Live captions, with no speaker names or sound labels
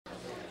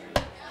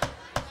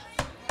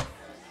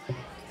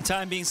The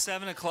time being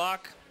 7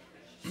 o'clock,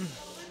 I'm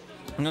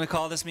going to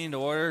call this meeting to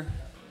order.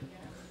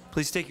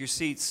 Please take your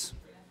seats.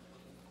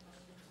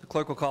 The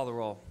clerk will call the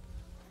roll.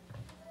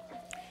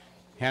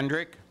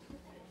 Hendrick,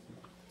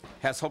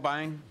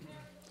 Hesselbein,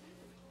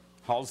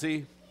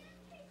 Halsey,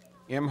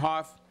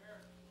 Imhoff,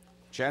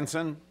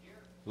 Jensen,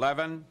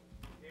 Levin,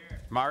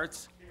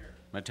 Martz,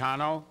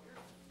 Matano,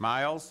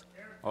 Miles,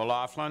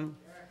 O'Laughlin,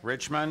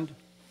 Richmond,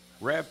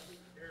 Rip,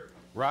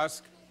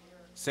 Rusk,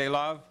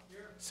 Salov,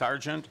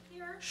 Sargent,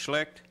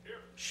 Schlicht,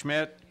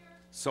 Schmidt,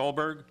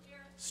 Solberg,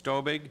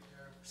 Stobig,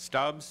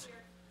 Stubbs,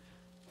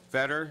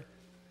 Vetter,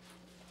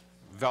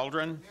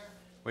 Veldren,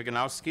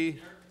 Wiganowski,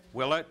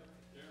 Willett,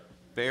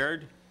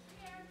 Baird,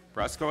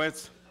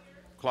 Bruskowitz,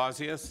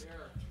 Clausius,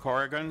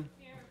 Corrigan,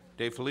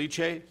 De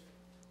Felice,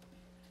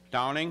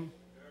 Downing,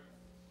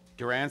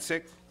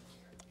 Durancic,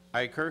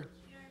 Eicher,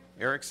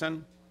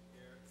 Erickson,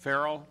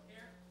 Farrell,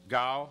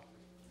 Gow,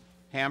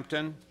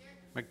 Hampton,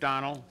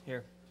 McDonald.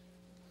 Here.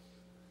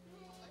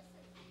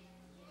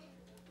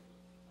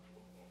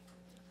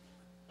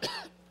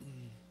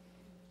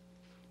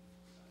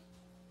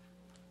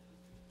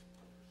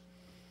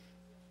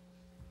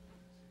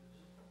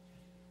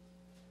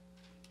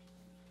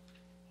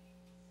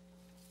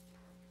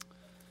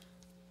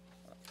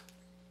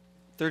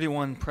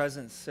 (31)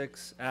 present,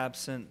 6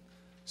 absent.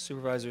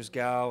 Supervisors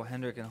Gow,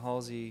 Hendrick, and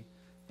Halsey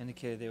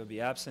indicated they would be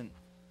absent.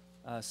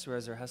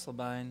 Supervisor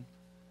Hesselbein,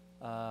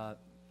 you want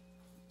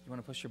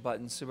to push your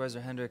button? Supervisor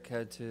Hendrick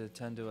had to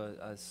attend to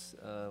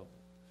a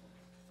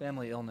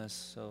family illness,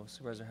 so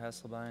Supervisor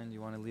Hesselbein, do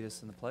you want to lead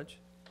us in the pledge?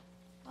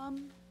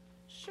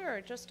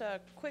 Sure. Just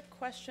a quick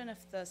question: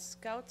 if the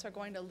scouts are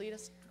going to lead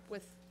us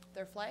with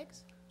their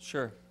flags?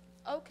 Sure.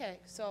 Okay,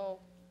 so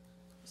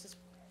this is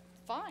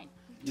fine.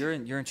 You're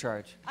in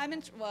charge.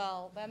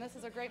 Well, then this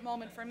is a great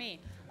moment for me.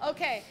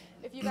 Okay,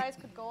 if you guys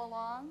could go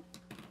along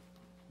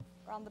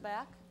around the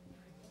back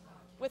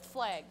with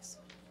flags.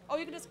 Oh,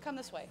 you can just come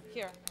this way.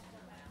 Here.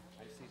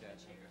 I see that.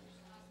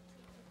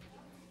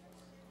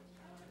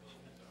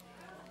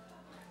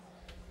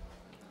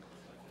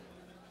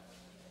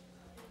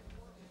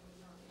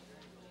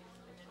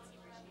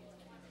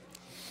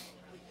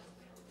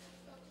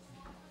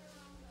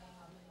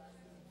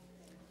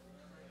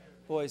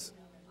 Boys,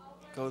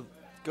 go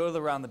to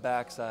the around the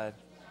back side.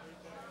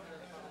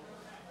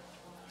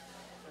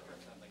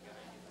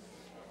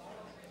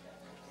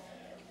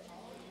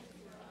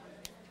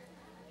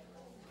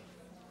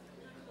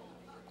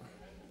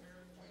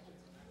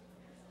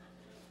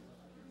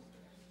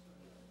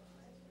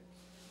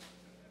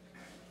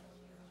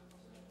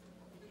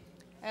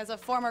 As a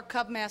former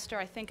Cub master,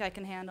 I think I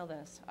can handle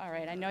this. All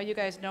right, I know you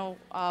guys know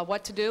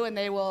what to do, and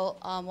they will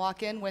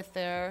walk in with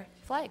their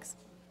flags.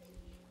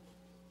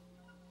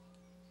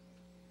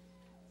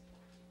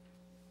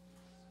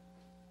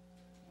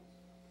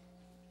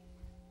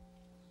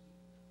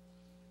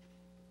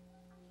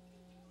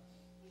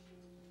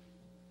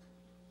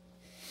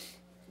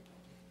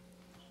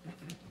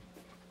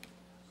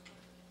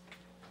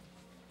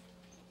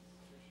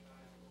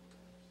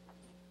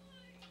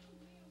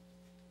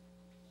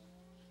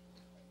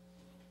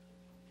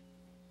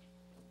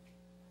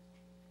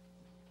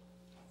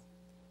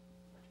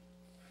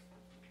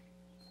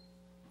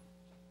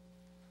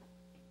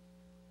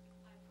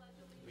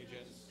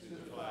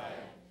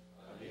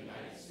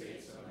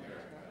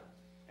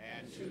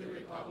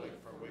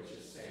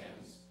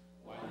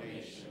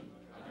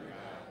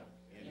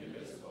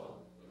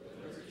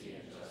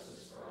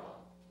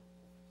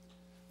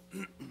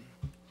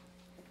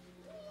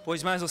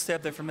 Boys, you might as well stay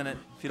up there for a minute,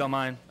 if you don't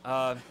mind.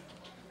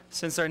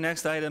 Since our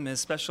next item is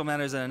special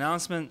matters and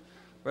announcement,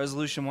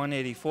 Resolution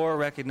 184,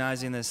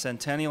 recognizing the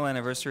centennial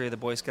anniversary of the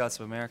Boy Scouts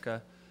of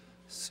America.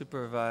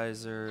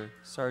 Supervisor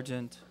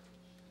Sargent,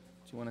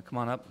 do you want to come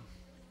on up?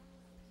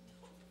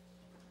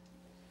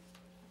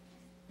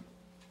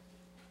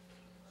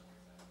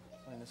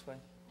 Going this way?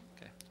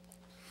 Okay.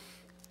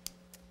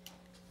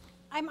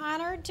 I'm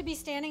honored to be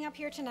standing up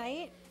here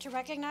tonight to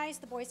recognize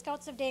the Boy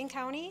Scouts of Dane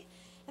County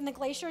and the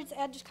Glacier's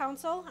Edge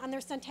Council on their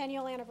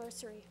centennial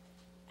anniversary.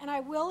 And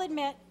I will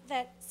admit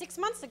that 6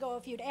 months ago,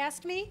 if you'd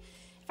asked me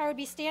if I would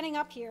be standing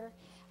up here,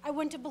 I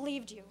wouldn't have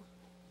believed you.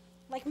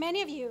 Like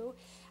many of you,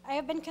 I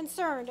have been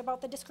concerned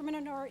about the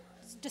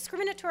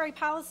discriminatory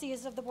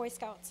policies of the Boy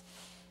Scouts.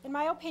 In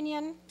my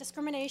opinion,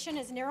 discrimination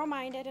is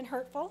narrow-minded and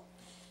hurtful,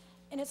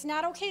 and it's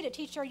not okay to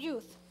teach our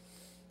youth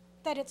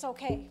that it's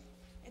okay.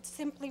 It's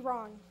simply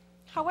wrong.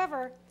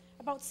 However,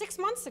 about 6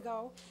 months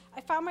ago,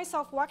 I found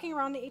myself walking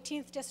around the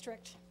 18th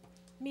district,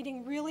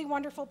 meeting really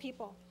wonderful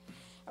people.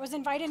 I was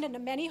invited into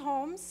many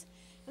homes,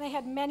 and I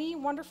had many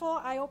wonderful,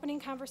 eye-opening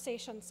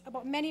conversations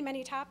about many,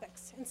 many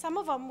topics, and some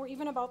of them were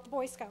even about the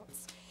Boy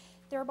Scouts.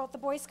 They're about the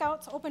Boy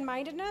Scouts'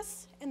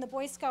 open-mindedness and the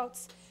Boy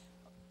Scouts'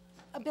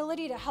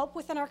 ability to help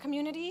within our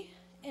community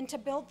and to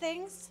build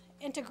things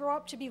and to grow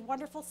up to be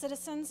wonderful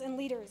citizens and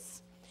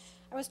leaders.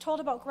 I was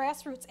told about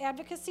grassroots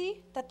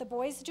advocacy that the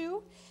boys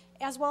do,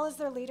 as well as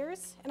their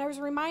leaders, and I was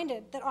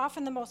reminded that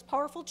often the most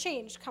powerful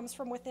change comes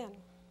from within.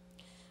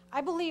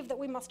 I believe that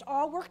we must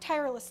all work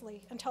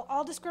tirelessly until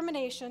all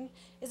discrimination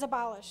is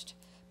abolished.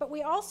 But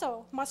we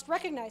also must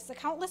recognize the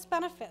countless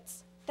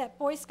benefits that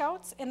Boy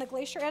Scouts and the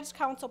Glacier Edge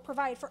Council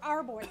provide for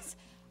our boys.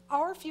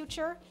 Our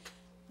future,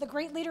 the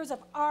great leaders of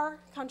our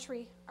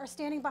country are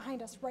standing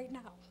behind us right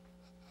now.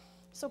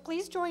 So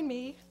please join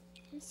me.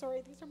 I'm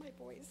sorry, these are my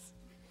boys.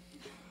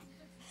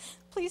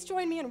 Please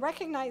join me in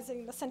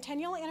recognizing the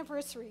centennial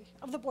anniversary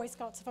of the Boy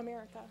Scouts of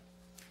America.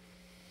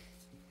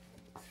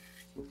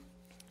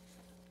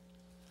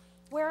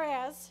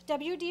 Whereas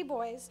W.D.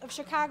 Boys of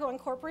Chicago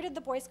incorporated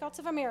the Boy Scouts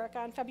of America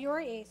on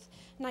February 8,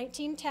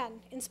 1910,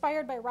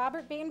 inspired by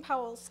Robert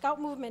Baden-Powell's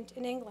Scout movement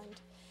in England.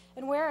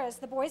 And whereas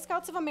the Boy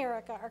Scouts of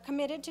America are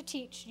committed to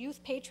teach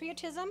youth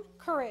patriotism,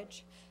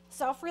 courage,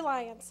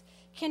 self-reliance,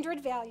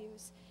 kindred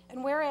values,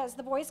 and whereas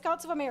the Boy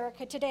Scouts of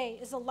America today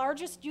is the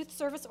largest youth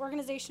service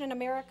organization in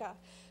America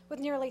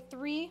with nearly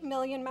 3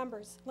 million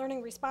members,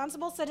 learning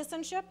responsible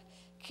citizenship,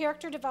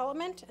 character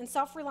development, and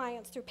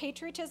self-reliance through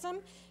patriotism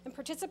and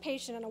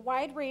participation in a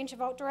wide range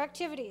of outdoor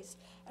activities,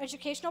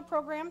 educational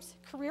programs,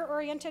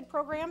 career-oriented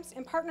programs,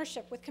 and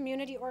partnership with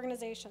community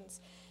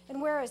organizations.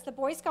 And whereas the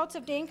Boy Scouts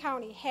of Dane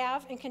County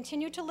have and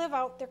continue to live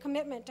out their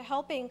commitment to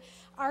helping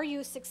our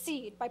youth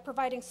succeed by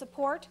providing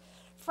support,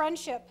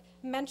 friendship,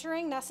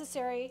 mentoring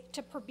necessary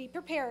to be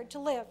prepared to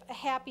live a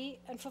happy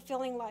and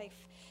fulfilling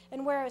life.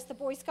 And whereas the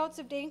Boy Scouts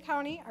of Dane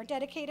County are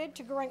dedicated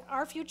to growing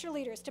our future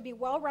leaders to be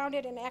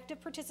well-rounded and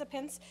active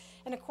participants,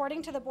 and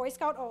according to the Boy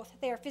Scout oath,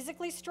 they are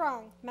physically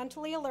strong,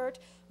 mentally alert,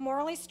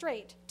 morally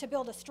straight to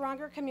build a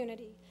stronger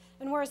community.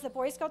 And whereas the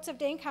Boy Scouts of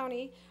Dane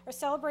County are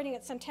celebrating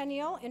its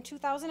centennial in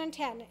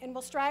 2010 and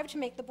will strive to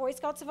make the Boy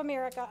Scouts of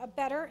America a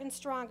better and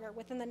stronger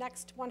within the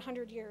next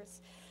 100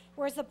 years.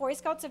 Whereas the Boy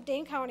Scouts of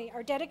Dane County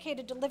are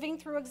dedicated to living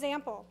through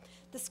example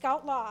the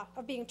Scout law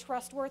of being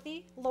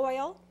trustworthy,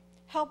 loyal,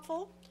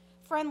 helpful,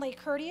 friendly,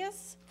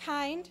 courteous,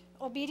 kind,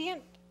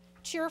 obedient,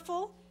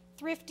 cheerful,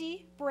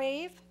 thrifty,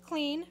 brave,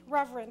 clean,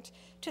 reverent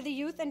to the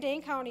youth in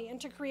Dane County,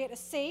 and to create a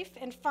safe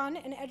and fun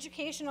and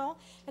educational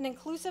and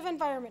inclusive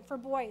environment for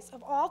boys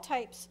of all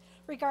types,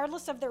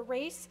 regardless of their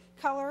race,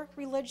 color,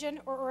 religion,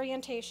 or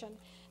orientation.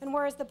 And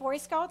whereas the Boy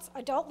Scouts,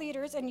 adult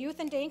leaders, and youth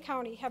in Dane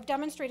County have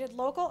demonstrated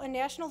local and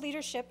national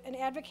leadership in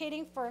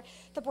advocating for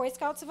the Boy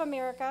Scouts of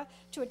America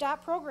to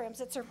adopt programs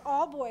that serve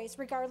all boys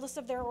regardless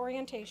of their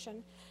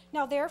orientation.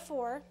 Now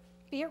therefore,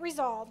 be it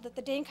resolved that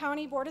the Dane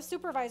County Board of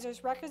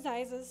Supervisors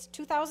recognizes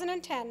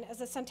 2010 as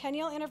the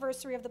centennial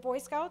anniversary of the Boy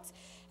Scouts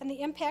and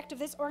the impact of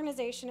this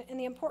organization and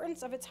the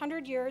importance of its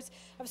 100 years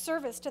of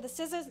service to the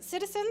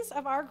citizens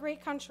of our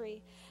great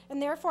country. And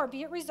therefore,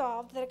 be it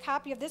resolved that a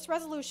copy of this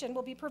resolution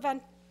will be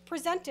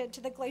presented to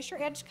the Glacier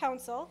Edge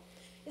Council.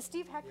 Is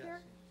Steve Heck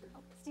here? Oh,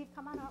 Steve,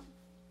 come on up.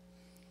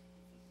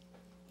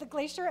 The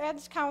Glacier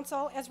Edge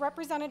Council as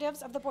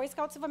representatives of the Boy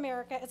Scouts of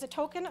America as a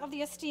token of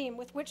the esteem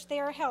with which they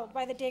are held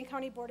by the Dane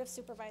County Board of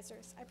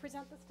Supervisors. I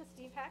present this to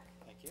Steve Heck.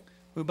 Thank you.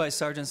 Moved by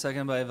Sargent,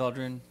 second by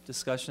Veldrin.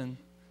 Discussion.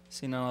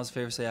 Seeing none, all those in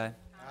favor say aye. Aye.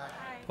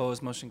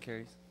 Opposed, motion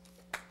carries.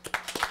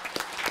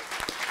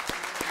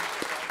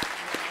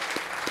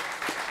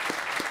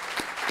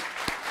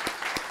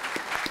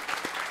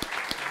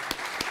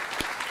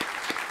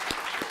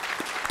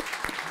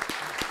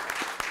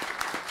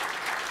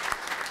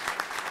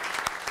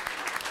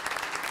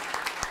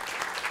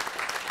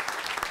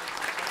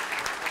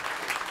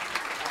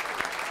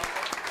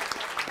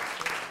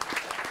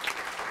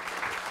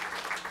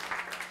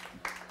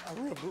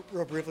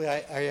 Real briefly,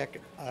 I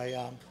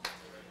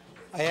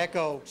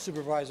echo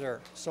Supervisor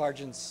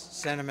Sargent's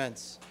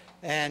sentiments.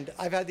 And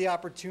I've had the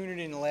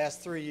opportunity in the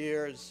last 3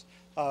 years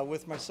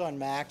with my son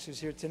Max, who's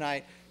here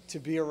tonight, to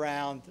be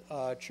around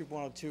Troop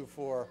 102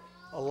 for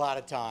a lot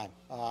of time.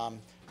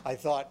 I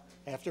thought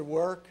after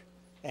work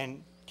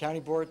and County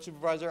Board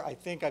Supervisor, I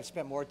think I've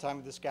spent more time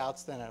with the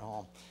Scouts than at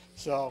home.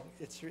 So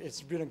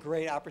it's been a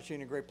great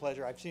opportunity, a great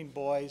pleasure. I've seen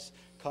boys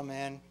come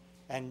in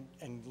and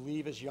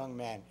leave as young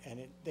men,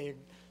 and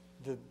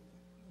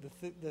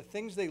the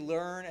things they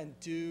learn and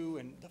do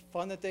and the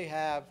fun that they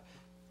have,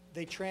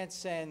 they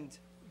transcend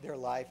their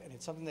life, and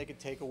it's something they can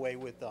take away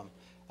with them.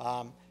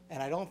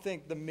 And I don't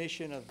think the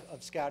mission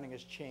of Scouting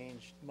has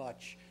changed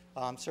much.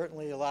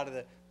 Certainly a lot of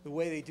the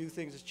way they do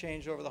things has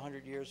changed over the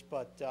 100 years,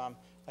 but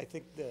I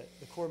think the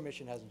core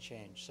mission hasn't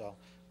changed. So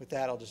with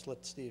that, I'll just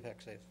let Steve Heck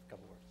say a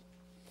couple words.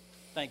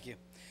 Thank you.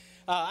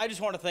 I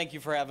just want to thank you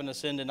for having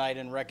us in tonight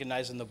and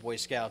recognizing the Boy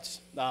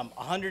Scouts.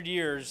 100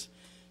 years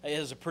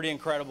is a pretty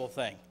incredible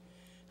thing.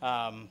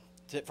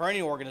 For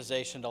any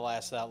organization to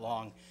last that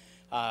long,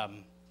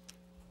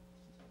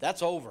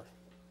 that's over.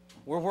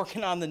 We're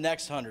working on the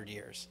next 100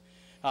 years.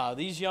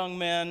 These young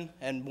men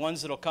and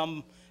ones that'll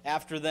come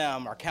after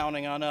them are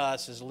counting on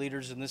us as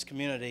leaders in this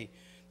community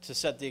to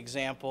set the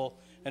example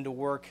and to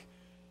work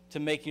to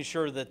making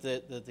sure that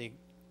the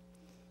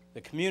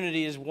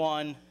community is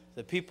one,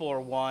 the people are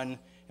one,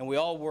 and we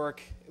all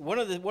work. One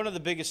of the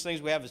biggest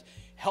things we have is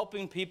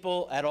helping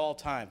people at all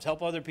times,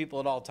 help other people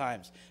at all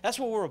times. That's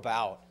what we're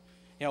about.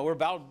 we're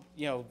about,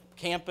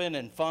 camping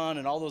and fun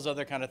and all those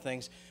other kind of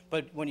things.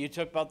 But when you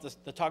talk about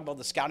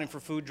the scouting for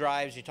food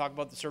drives, you talk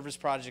about the service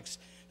projects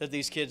that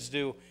these kids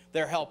do,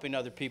 they're helping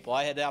other people.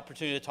 I had the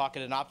opportunity to talk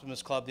at an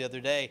Optimist Club the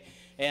other day,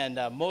 and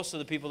most of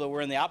the people that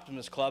were in the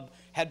Optimist Club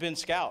had been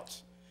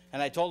scouts.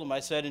 And I told them, I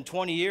said, in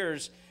 20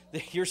 years,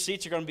 your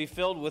seats are going to be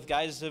filled with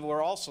guys that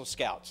were also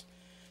scouts.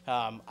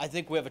 I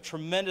think we have a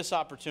tremendous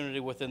opportunity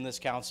within this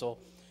council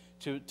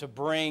to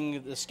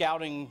bring the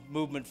scouting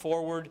movement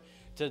forward,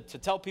 to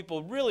tell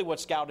people really what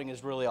scouting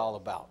is really all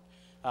about.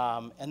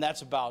 And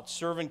that's about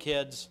serving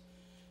kids,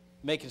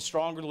 making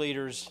stronger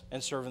leaders,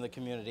 and serving the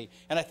community.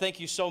 And I thank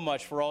you so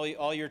much for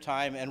all your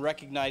time and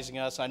recognizing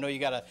us. I know you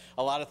got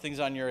a lot of things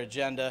on your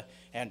agenda,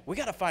 and we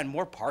got to find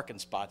more parking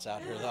spots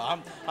out here,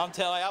 though. I'm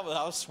telling you,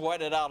 I was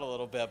sweating it out a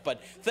little bit.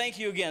 But thank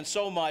you again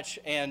so much.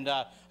 And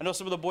I know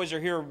some of the boys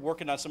are here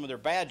working on some of their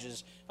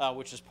badges,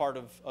 which is part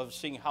of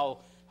seeing how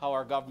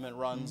our government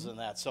runs and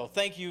that. So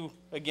thank you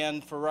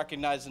again for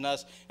recognizing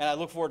us, and I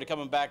look forward to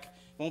coming back.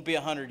 It won't be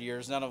 100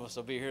 years. None of us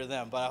will be here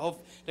then, but I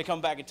hope to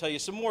come back and tell you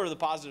some more of the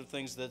positive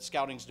things that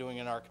scouting's doing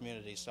in our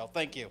community. So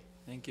thank you.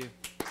 Thank you.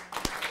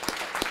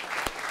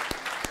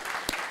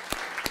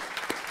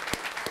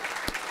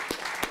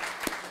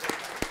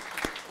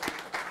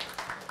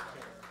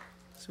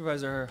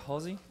 Supervisor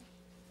Halsey?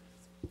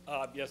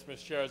 Yes,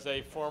 Mr. Chair, as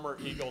a former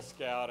Eagle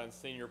Scout and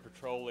senior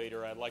patrol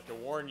leader, I'd like to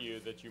warn you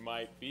that you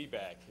might be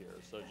back here.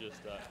 So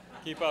just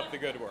keep up the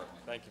good work.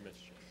 Thank you,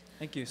 Mr. Chair.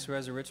 Thank you.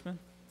 Supervisor Richmond?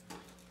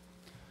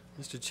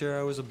 Mr. Chair,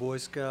 I was a Boy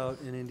Scout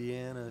in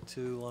Indiana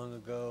too long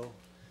ago.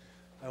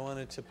 I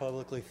wanted to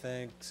publicly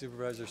thank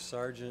Supervisor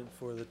Sargent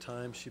for the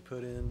time she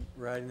put in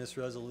writing this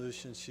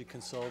resolution. She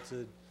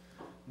consulted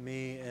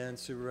me and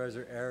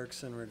Supervisor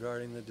Erickson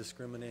regarding the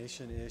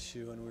discrimination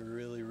issue, and we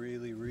really,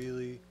 really,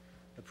 really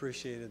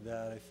appreciated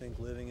that. I think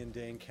living in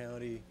Dane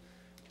County,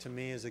 to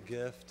me, is a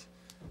gift,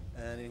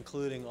 and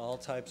including all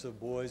types of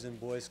boys and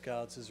Boy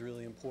Scouts is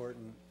really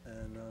important.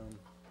 And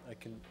I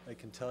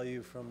can tell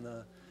you from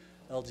the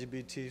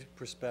LGBT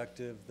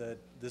perspective that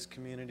this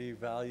community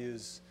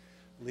values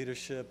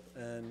leadership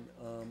and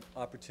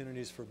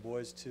opportunities for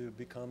boys to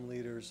become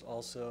leaders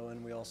also,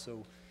 and we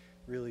also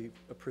really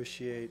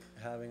appreciate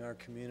having our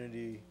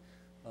community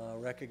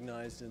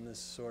recognized in this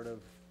sort of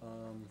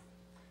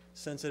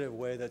sensitive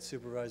way that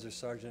Supervisor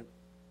Sargent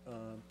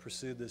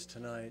pursued this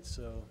tonight.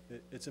 So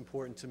it's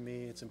important to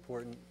me, it's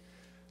important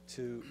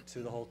to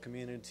the whole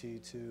community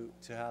to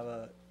have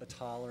a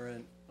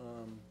tolerant,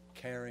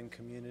 caring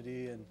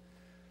community, and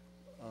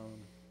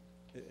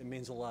it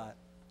means a lot.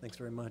 Thanks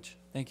very much.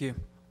 Thank you.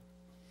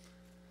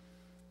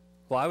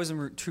 Well, I was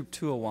in Troop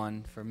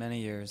 201 for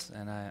many years,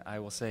 and I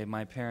will say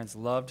my parents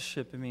loved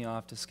shipping me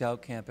off to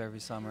scout camp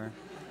every summer.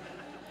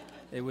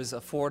 It was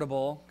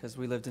affordable because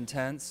we lived in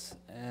tents,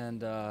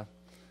 and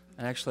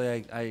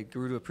actually I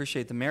grew to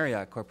appreciate the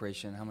Marriott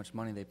Corporation, how much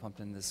money they pumped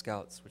into the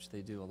scouts, which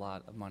they do a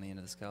lot of money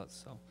into the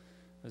scouts. So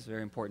it was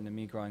very important to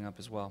me growing up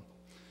as well.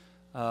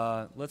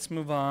 Let's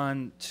move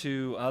on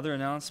to other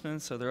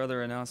announcements. Are there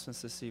other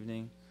announcements this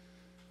evening?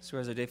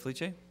 Supervisor Dave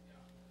Felice?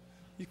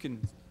 You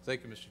can.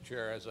 Thank you, Mr.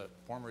 Chair. As a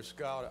former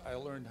scout, I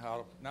learned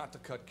how not to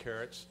cut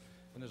carrots,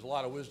 and there's a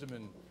lot of wisdom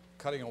in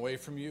cutting away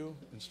from you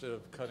instead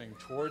of cutting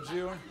towards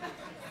you.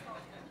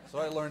 So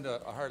I learned a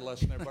hard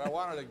lesson there. But I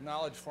wanted to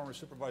acknowledge former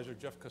Supervisor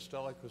Jeff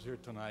Kostelik, who's here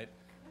tonight,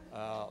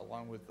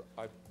 along with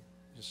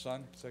his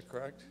son. Is that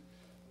correct?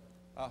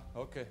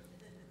 Okay.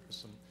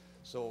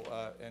 So,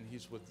 and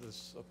he's with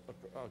this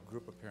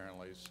group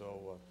apparently.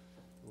 So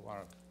we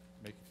want to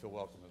make you feel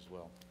welcome as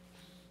well.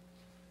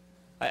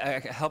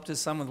 I helped his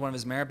son with one of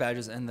his merit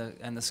badges, and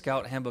the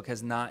Scout handbook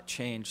has not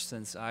changed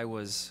since I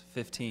was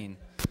 15,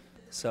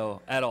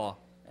 so at all.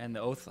 And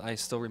the oath I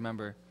still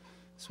remember.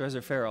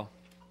 Supervisor Farrell.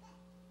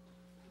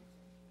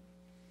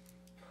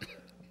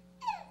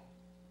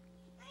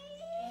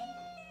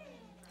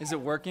 Is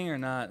it working or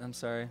not? I'm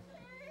sorry.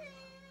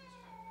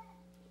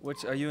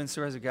 Which are you in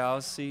Supervisor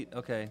Gao's seat?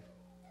 Okay.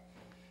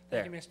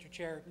 There. Thank you, Mr.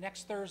 Chair.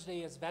 Next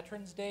Thursday is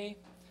Veterans Day,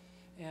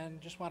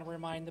 and just want to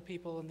remind the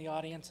people in the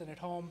audience and at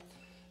home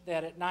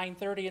that at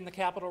 9:30 in the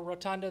Capitol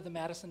Rotunda, the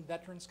Madison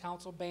Veterans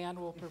Council Band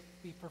will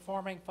be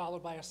performing,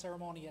 followed by a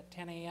ceremony at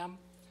 10 a.m.,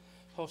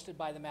 hosted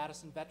by the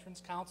Madison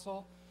Veterans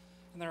Council.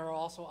 And there are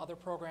also other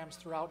programs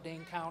throughout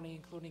Dane County,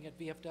 including at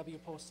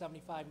VFW Post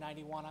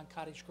 7591 on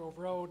Cottage Grove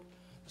Road,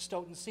 the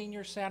Stoughton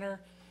Senior Center,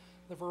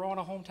 the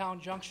Verona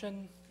Hometown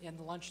Junction, and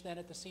the lunch then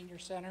at the Senior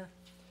Center,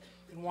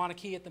 in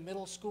Wanakee at the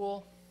middle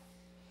school,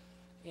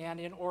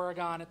 and in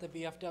Oregon at the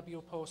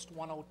VFW Post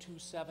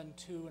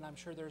 10272, and I'm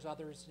sure there's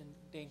others in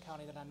Dane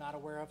County that I'm not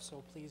aware of,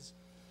 so please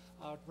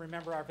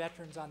remember our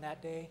veterans on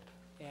that day,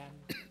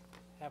 and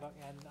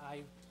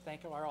I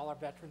thank all our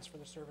veterans for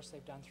the service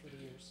they've done through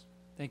the years.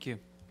 Thank you.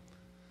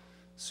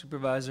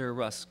 Supervisor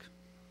Rusk.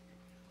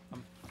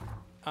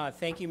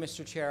 Thank you,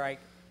 Mr. Chair.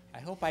 I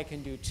hope I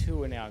can do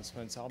two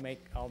announcements. I'll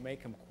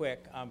make them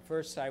quick.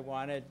 First, I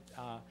wanted,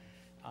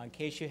 in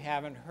case you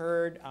haven't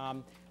heard,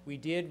 we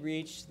did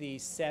reach the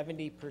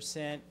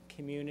 70%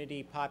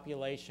 community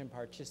population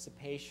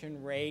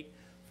participation rate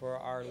for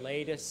our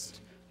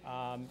latest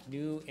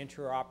new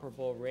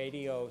interoperable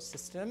radio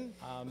system.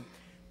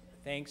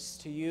 Thanks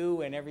to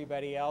you and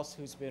everybody else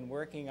who's been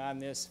working on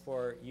this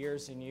for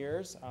years and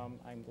years.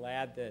 I'm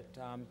glad that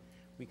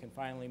we can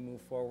finally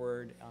move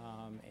forward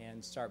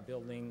and start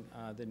building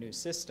the new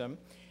system.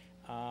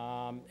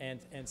 And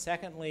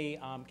secondly,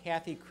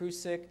 Kathy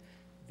Krusik,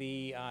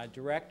 the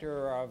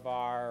director of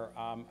our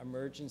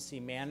emergency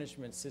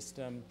management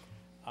system,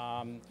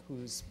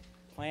 who's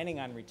planning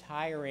on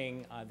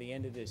retiring the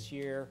end of this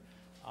year,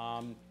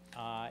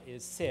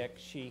 is sick.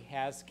 She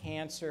has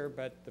cancer,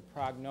 but the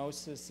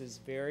prognosis is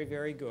very,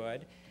 very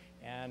good.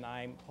 And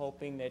I'm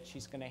hoping that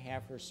she's going to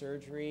have her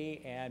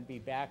surgery and be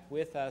back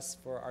with us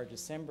for our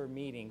December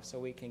meeting so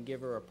we can give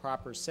her a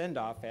proper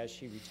send-off as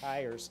she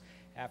retires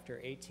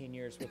after 18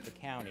 years with the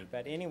county.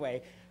 But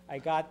anyway, I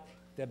got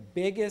the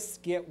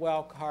biggest get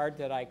well card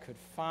that I could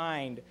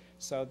find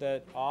so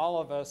that all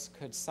of us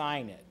could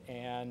sign it.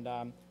 And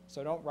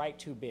so don't write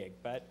too big.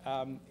 But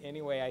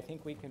anyway, I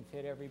think we can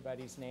fit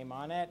everybody's name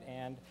on it.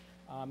 And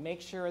make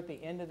sure at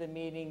the end of the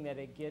meeting that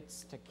it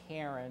gets to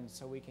Karen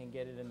so we can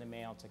get it in the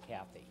mail to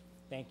Kathy.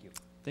 Thank you.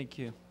 Thank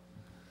you.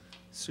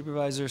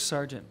 Supervisor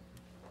Sargent.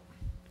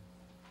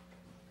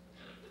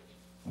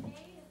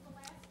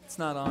 It's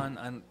not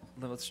on.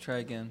 Let's try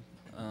again.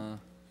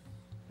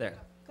 There.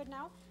 Good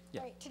now?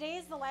 Yeah. Right. Today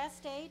is the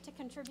last day to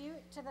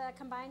contribute to the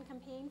combined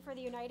campaign for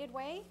the United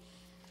Way.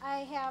 I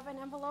have an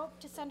envelope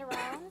to send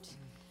around.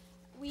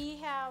 We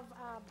have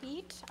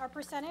beat our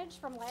percentage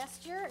from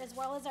last year as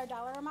well as our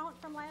dollar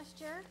amount from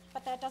last year,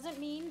 but that doesn't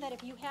mean that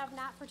if you have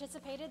not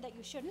participated that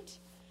you shouldn't.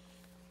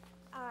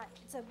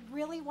 It's a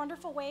really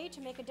wonderful way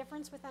to make a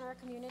difference within our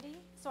community.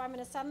 So I'm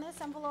going to send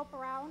this envelope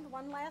around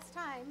one last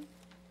time,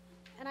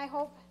 and I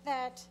hope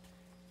that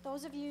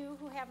those of you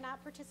who have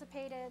not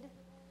participated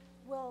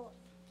will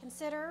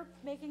consider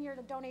making your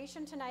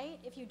donation tonight.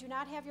 If you do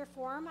not have your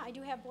form, I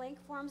do have blank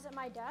forms at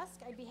my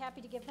desk. I'd be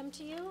happy to give them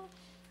to you.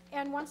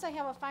 And once I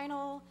have a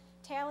final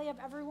tally of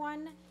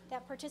everyone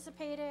that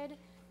participated,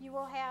 you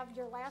will have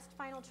your last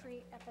final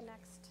treat at the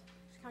next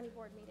county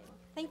board meeting.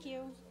 Thank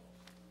you.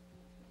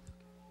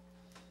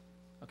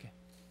 Okay.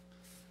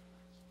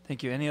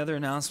 Thank you. Any other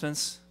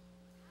announcements?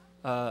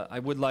 I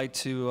would like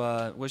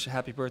to wish a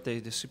happy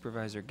birthday to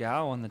Supervisor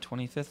Gao on the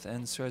 25th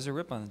and Supervisor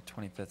Rip on the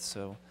 25th.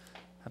 So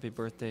happy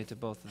birthday to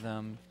both of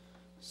them.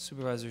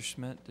 Supervisor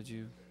Schmidt, did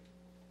you?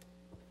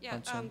 Yeah,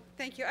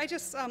 thank you. I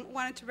just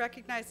wanted to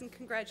recognize and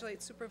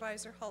congratulate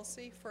Supervisor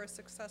Halsey for a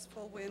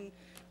successful win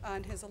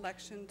on his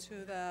election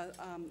to the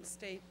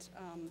state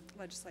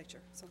legislature.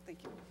 So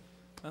thank you.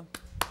 Well,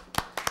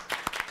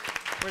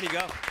 where'd he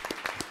go?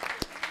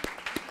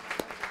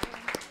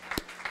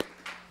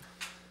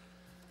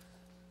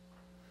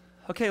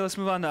 Okay, let's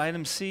move on to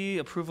item C,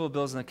 approval of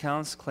bills and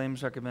accounts.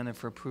 Claims recommended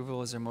for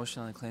approval. Is there a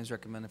motion on the claims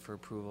recommended for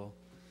approval?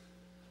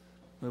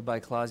 Moved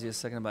by Clausius,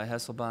 seconded by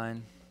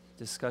Hesselbein.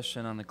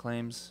 Discussion on the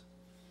claims.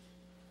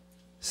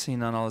 Seeing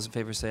none, all those in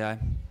favor say aye.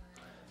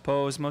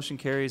 Opposed, motion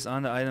carries.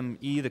 On to item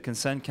E, the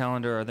consent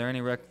calendar. Are there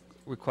any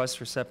requests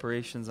for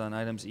separations on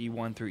items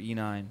E1 through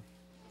E9?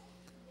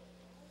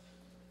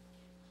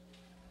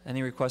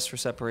 Any requests for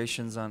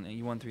separations on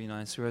E1 through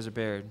E9? Supervisor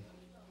Baird.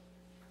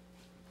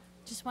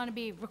 Just want to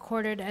be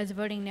recorded as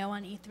voting no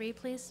on E3,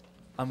 please.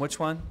 On which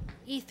one?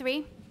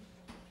 E3.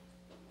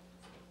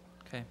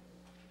 Okay.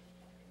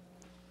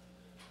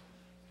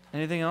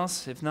 Anything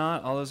else? If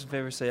not, all those in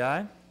favor say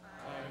aye. Aye.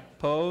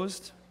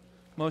 Opposed?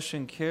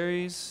 Motion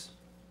carries.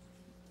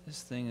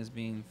 This thing is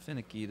being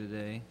finicky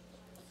today.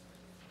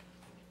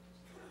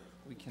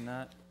 We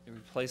cannot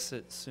replace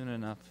it soon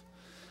enough.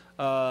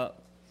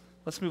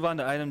 Let's move on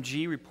to item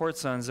G,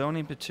 reports on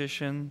zoning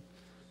petitions.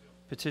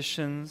 We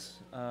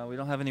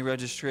don't have any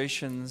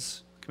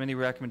registrations. Committee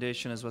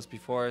recommendation is what's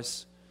before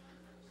us.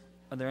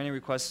 Are there any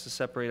requests to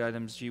separate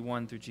items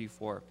G1 through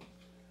G4?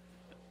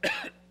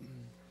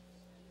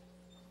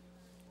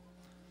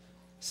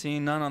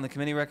 Seeing none on the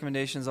committee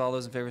recommendations, all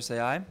those in favor say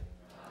aye. Aye.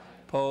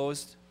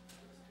 Opposed?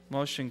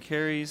 Motion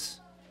carries.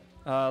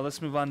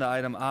 Let's move on to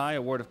item I,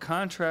 award of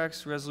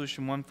contracts,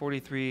 resolution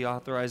 143,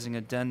 authorizing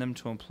addendum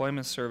to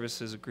employment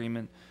services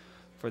agreement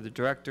for the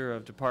Director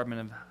of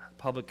Department of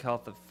Public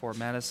Health for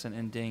Madison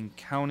and Dane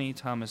County,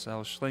 Thomas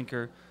L.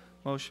 Schlenker.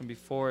 Motion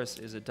before us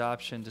is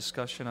adoption.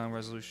 Discussion on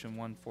resolution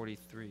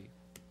 143.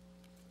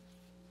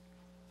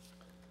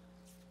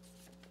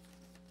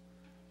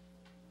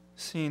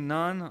 Seeing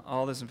none,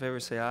 all those in favor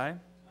say aye. Aye.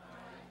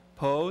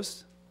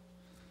 Opposed?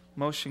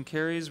 Motion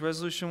carries.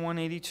 Resolution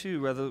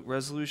 182,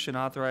 resolution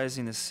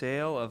authorizing the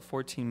sale of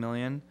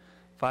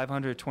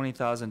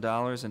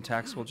 $14,520,000 in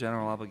taxable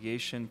general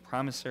obligation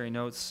promissory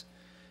notes,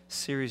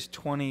 Series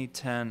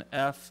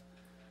 2010F,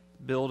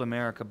 Build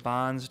America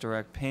bonds,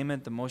 direct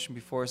payment. The motion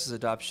before us is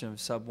adoption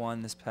of sub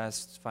 1. This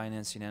passed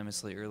finance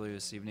unanimously earlier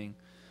this evening.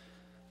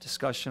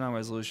 Discussion on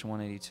resolution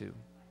 182.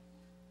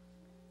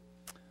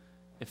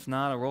 If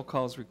not, a roll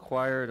call is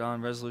required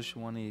on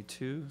resolution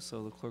 182,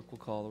 so the clerk will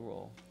call the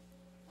roll.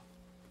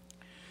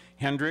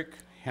 Hendrick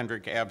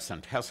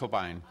absent.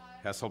 Hesselbein.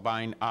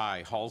 Hesselbein,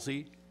 aye.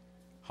 Halsey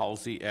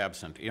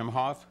absent.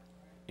 Imhoff.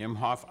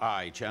 Imhoff,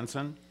 I.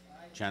 Jensen,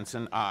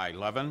 Jensen, I.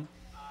 Levin,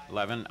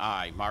 Levin,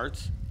 I.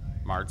 Martz,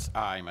 Martz,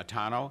 I.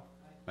 Matano,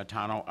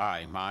 Matano,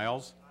 I.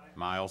 Miles,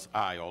 Miles,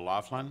 I.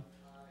 O'Laughlin,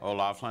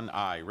 O'Laughlin,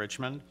 I.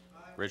 Richmond,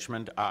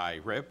 Richmond, I.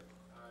 Rip,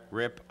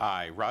 Rip,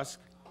 I. Rusk,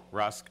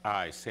 Rusk,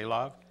 I.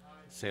 Salov,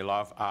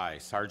 Salov, I.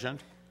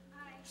 Sargent,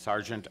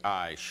 Sargent,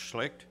 I.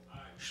 Schlicht,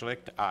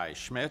 Schlicht, I.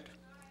 Schmidt,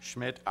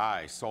 Schmidt,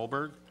 I.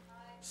 Solberg,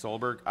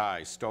 Solberg,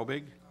 I.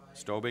 Stobig,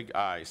 Stobig,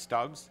 I.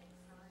 Stubbs,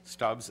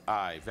 Stubbs,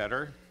 I.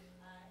 Vetter,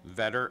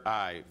 Vetter,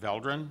 I.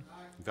 Veldren,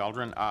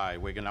 Veldren, I.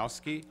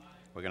 Wiganowski,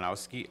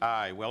 Wiganowski,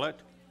 I. Willett,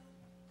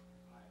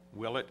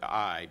 Willett,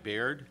 I.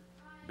 Baird,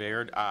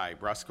 Baird, I.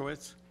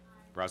 Bruskowitz,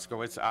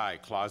 Bruskowitz, I.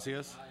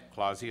 Clausius,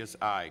 Clausius,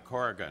 I.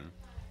 Corrigan,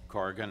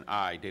 Corrigan,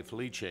 I. De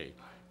Felice,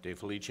 De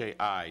Felice,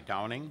 I.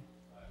 Downing,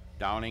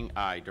 Downing,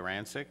 I.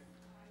 Durancic,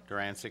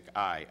 Durancic,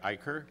 I.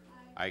 Eicher,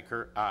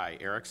 Eicher, I.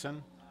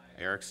 Erickson,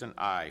 Erickson,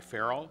 I.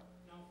 Farrell,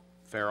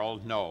 Farrell,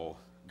 no.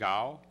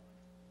 Gow,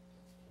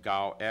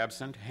 Gow,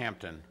 absent.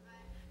 Hampton,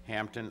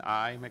 Hampton,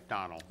 I.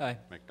 McDonald, Aye.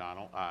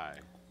 McDonald, I.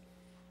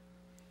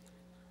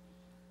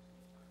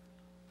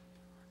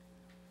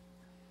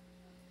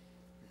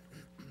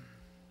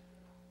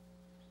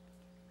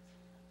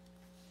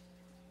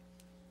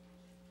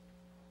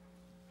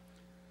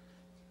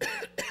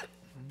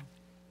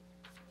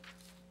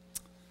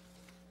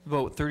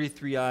 Vote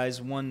 33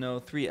 ayes, 1 no,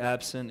 3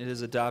 absent. It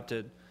is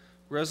adopted.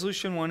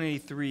 Resolution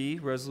 183,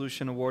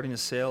 resolution awarding the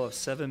sale of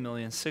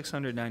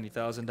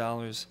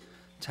 $7,690,000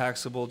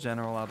 taxable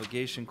general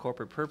obligation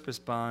corporate purpose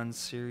bonds,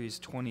 Series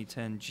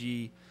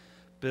 2010G,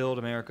 Build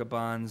America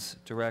bonds,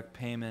 direct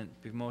payment.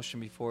 The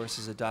motion before us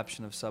is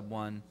adoption of sub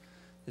 1.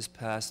 This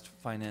passed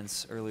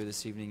finance earlier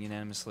this evening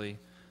unanimously.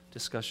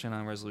 Discussion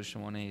on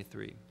resolution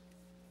 183.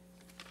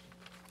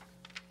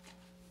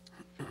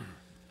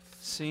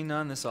 Seeing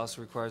none, this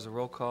also requires a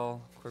roll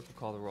call. Clerk will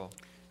call the roll.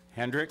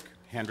 Hendrick,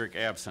 Hendrick,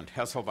 absent.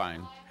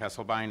 Hesselbein,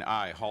 Hesselbein,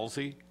 I.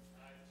 Halsey,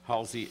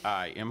 Halsey,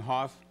 I.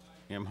 Imhoff,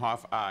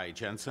 Imhoff, I.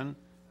 Jensen,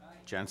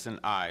 Jensen,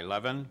 I.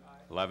 Levin,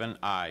 Levin,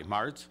 I.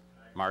 Martz,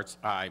 Martz,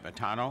 I.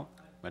 Matano,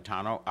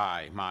 Matano,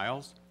 I.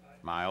 Miles,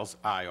 Miles,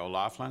 I.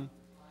 O'Laughlin,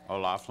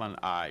 O'Laughlin,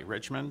 I.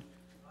 Richmond,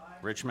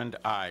 Richmond,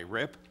 I.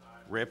 Rip,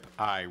 Rip,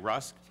 I.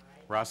 Rusk,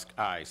 Rusk,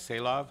 I.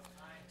 Salov,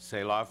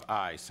 Salov,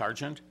 I.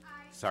 Sargent,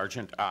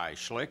 Sargent, I.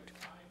 Schlicht,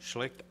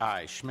 Schlicht,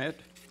 I. Schmidt,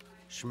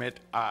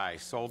 Schmidt, I.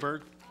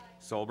 Solberg,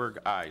 Solberg,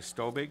 I.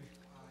 Stobig,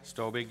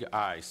 Stobig,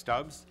 I.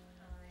 Stubbs,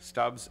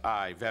 Stubbs,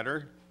 I.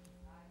 Vetter,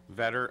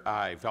 Vetter,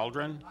 I.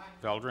 Veldren,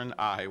 Veldren,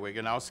 I.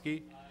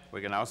 Wiganowski,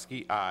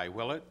 Wiganowski, I.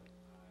 Willett,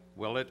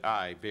 Willett,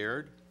 I.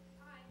 Baird,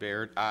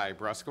 Baird, I.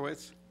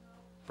 Bruskowitz,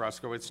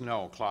 Bruskowitz,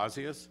 no.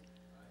 Clausius,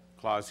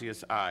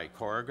 Clausius, I.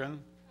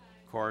 Corrigan,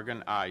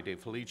 Corrigan, I. De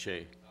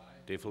Felice,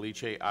 De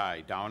Felice,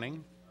 I.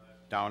 Downing,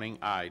 Downing,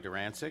 I.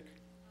 Durancic,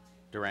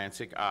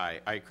 Durancic, I.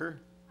 Eicher,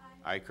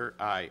 Eicher,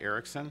 I.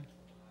 Erickson,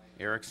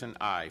 Erickson,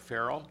 I.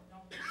 Farrell,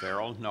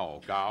 Farrell,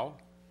 no. Gow,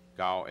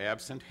 Gow,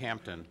 absent.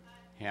 Hampton,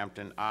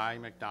 Hampton, I.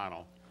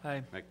 McDonald,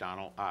 Aye.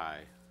 McDonald, I.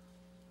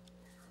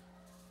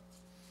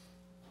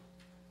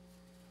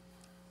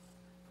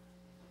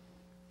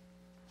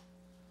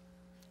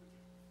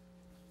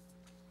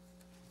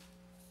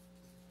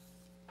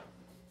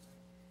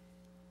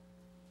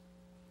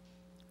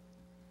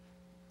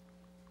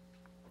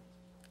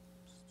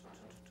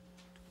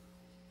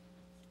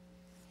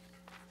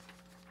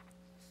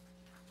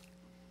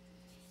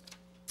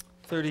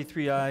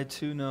 Thirty-three ayes,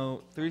 2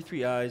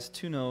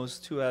 noes,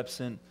 2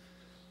 absent.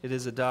 It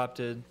is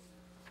adopted.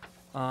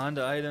 On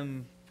to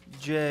item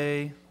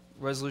J,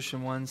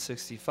 Resolution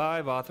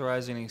 165,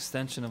 authorizing an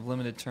extension of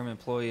limited term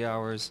employee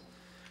hours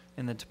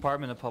in the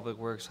Department of Public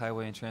Works,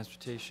 Highway and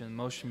Transportation.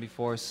 Motion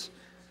before us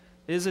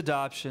is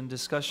adoption.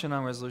 Discussion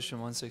on Resolution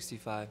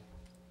 165.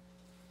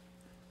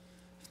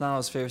 If not, all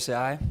those in favor say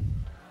aye.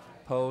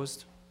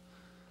 Opposed?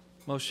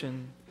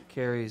 Motion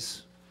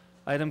carries.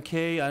 Item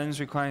K, items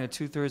requiring a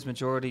 2/3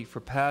 majority for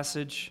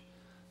passage.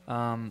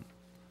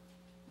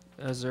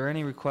 Is there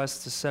any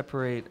request to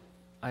separate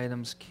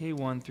items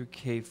K1 through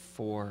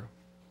K4?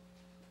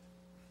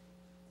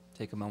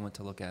 Take a moment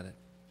to look at it.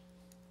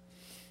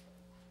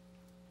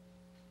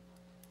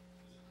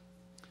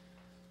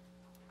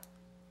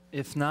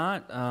 If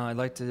not, I'd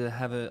like to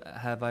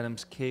have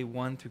items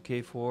K1 through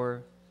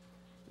K4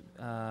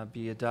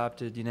 be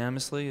adopted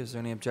unanimously. Is there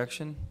any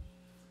objection?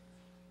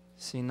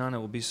 Seeing none, it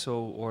will be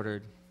so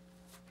ordered.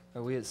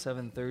 Are we at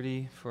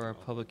 7:30 for our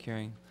public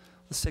hearing?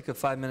 Let's take a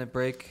 5-minute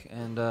break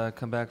and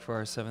come back for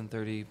our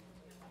 7:30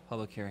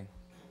 public hearing.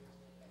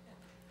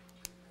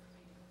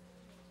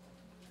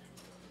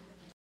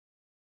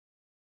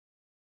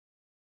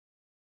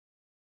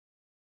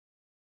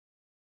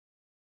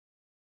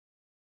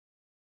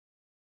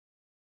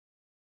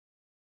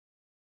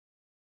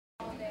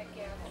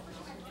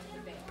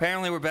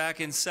 Apparently we're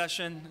back in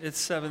session. It's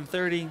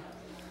 7:30.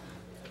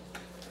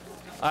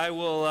 I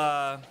will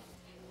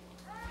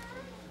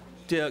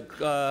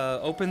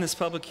open this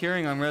public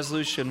hearing on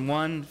Resolution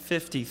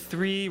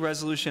 153,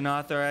 resolution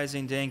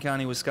authorizing Dane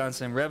County,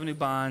 Wisconsin revenue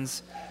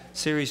bonds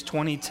Series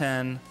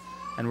 2010,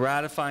 and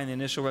ratifying the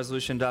initial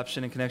resolution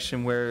adoption in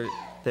connection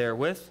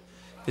therewith.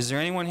 Is there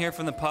anyone here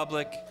from the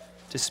public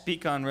to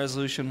speak on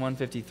Resolution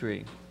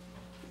 153?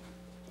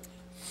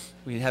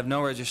 We have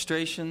no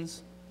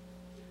registrations.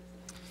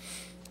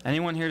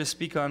 Anyone here to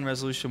speak on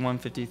Resolution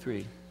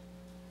 153?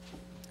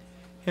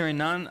 Hearing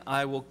none,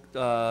 I will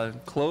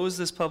close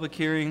this public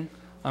hearing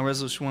on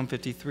Resolution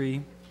 153.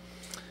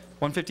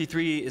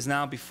 153 is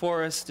now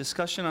before us.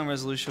 Discussion on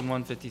Resolution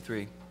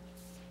 153. Do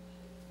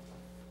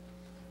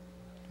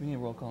we need a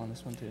roll call on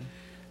this one too?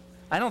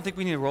 I don't think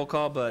we need a roll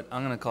call, but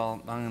I'm gonna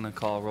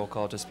call a roll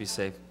call just to be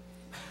safe.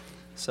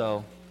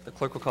 So the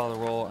clerk will call the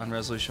roll on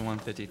Resolution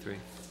 153.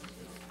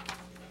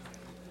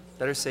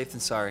 Better safe than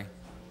sorry.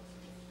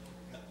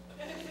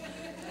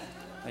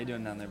 How you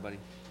doing down there, buddy?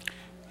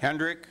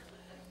 Hendrick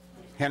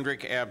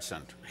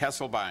absent.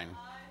 Hesselbein.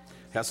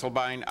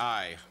 Hesselbein,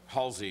 aye.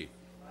 Halsey.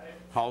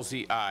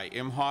 Halsey, aye.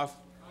 Imhoff.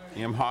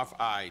 Imhoff,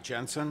 aye.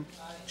 Jensen.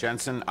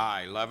 Jensen,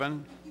 aye.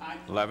 Levin.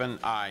 Levin,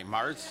 aye.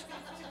 Martz.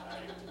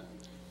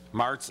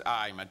 Martz,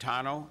 aye.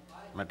 Matano.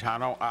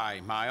 Matano, aye.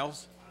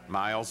 Miles.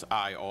 Miles,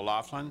 aye.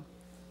 O'Laughlin.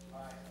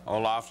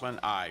 O'Laughlin,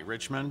 aye.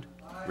 Richmond.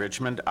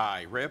 Richmond,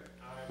 aye. Rip.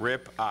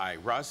 Rip, aye.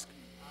 Rusk.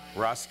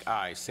 Rusk,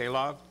 aye.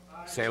 Salov.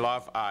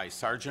 Salov, aye.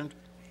 Sargent.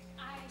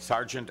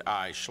 Sargent,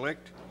 aye.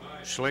 Schlicht.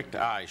 Schlicht,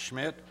 aye.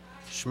 Schmidt.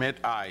 Schmidt,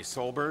 aye.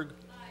 Solberg.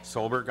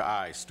 Solberg,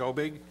 aye.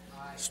 Stobig.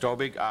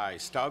 Stobig, aye.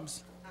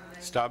 Stubbs.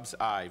 Stubbs,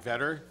 aye.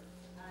 Vetter.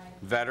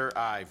 Vetter,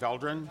 aye.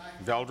 Veldren.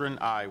 Veldren,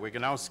 aye.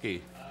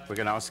 Wiganowski.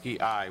 Wiganowski,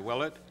 aye.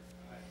 Willett.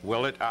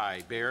 Willett,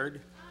 aye.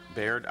 Baird.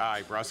 Baird,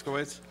 aye.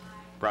 Bruskowitz.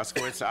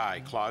 Bruskowitz,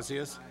 aye.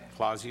 Clausius.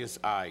 Clausius,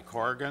 aye.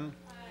 Corrigan.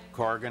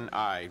 Corrigan,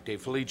 aye. De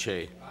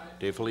Felice.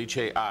 De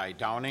Felice, aye.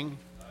 Downing.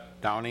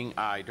 Downing,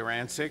 aye.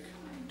 Durancic.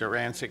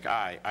 Durancic,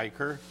 aye.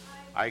 Eicher.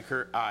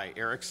 Eicher, aye.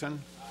 Erickson.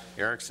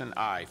 Erickson,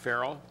 aye.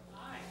 Farrell.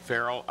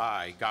 Farrell,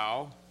 aye.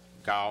 Gow.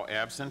 Gow,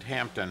 absent.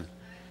 Hampton.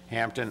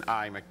 Hampton,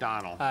 aye.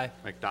 McDonald. Aye.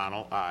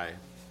 McDonald, aye.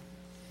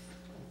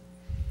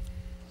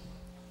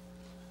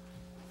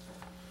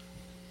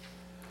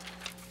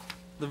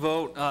 The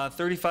vote,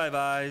 35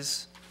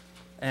 ayes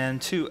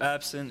and 2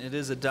 absent. It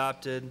is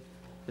adopted.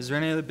 Is there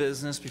any other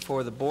business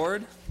before the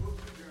board?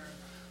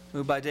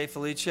 Moved by De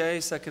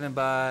Felice, seconded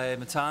by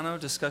Matano.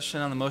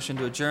 Discussion on the motion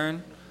to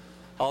adjourn.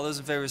 All those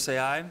in favor say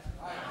aye. Aye.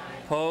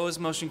 Opposed,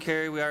 motion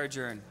carried. We are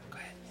adjourned.